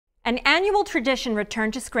An annual tradition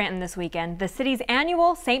returned to Scranton this weekend, the city's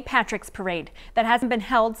annual St. Patrick's Parade that hasn't been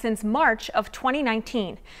held since March of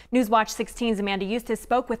 2019. Newswatch 16's Amanda Eustace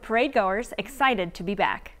spoke with parade goers excited to be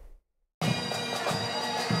back.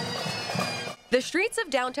 The streets of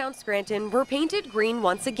downtown Scranton were painted green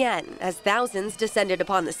once again as thousands descended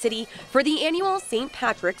upon the city for the annual St.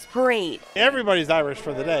 Patrick's Parade. Everybody's Irish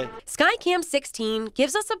for the day. Skycam 16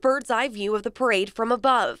 gives us a bird's eye view of the parade from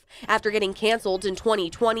above. After getting canceled in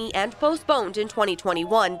 2020 and postponed in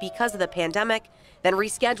 2021 because of the pandemic, then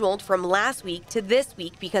rescheduled from last week to this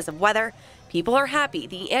week because of weather, people are happy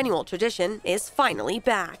the annual tradition is finally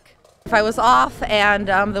back. If I was off and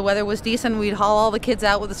the weather was decent, we'd haul all the kids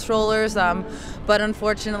out with the strollers, but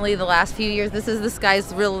unfortunately the last few years, this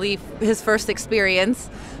guy's really his first experience,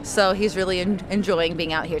 so he's really enjoying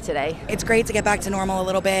being out here today. It's great to get back to normal a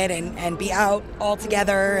little bit and be out all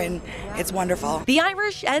together, and it's wonderful. The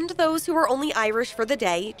Irish and those who were only Irish for the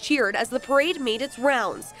day cheered as the parade made its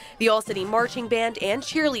rounds. The All-City Marching Band and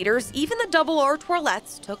cheerleaders, even the Double R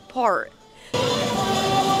Twirlettes, took part.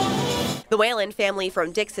 The Whalen family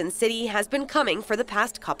from Dixon City has been coming for the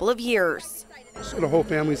past couple of years. So the whole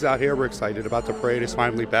family's out here. We're excited about the parade. It's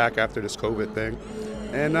finally back after this COVID thing.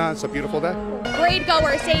 And it's a beautiful day. Parade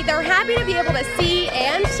goers say they're happy to be able to see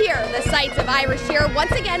and cheer the sights of Irish cheer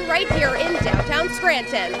once again right here in downtown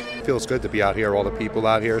Scranton. It feels good to be out here, all the people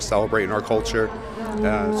out here celebrating our culture.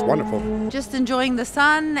 It's wonderful. Just enjoying the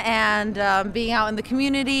sun and being out in the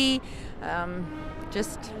community,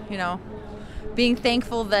 being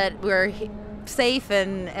thankful that we're safe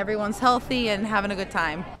and everyone's healthy and having a good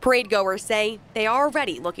time. Parade goers say they are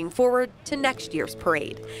already looking forward to next year's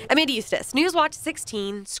parade. Amanda Eustace, Newswatch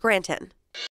 16, Scranton.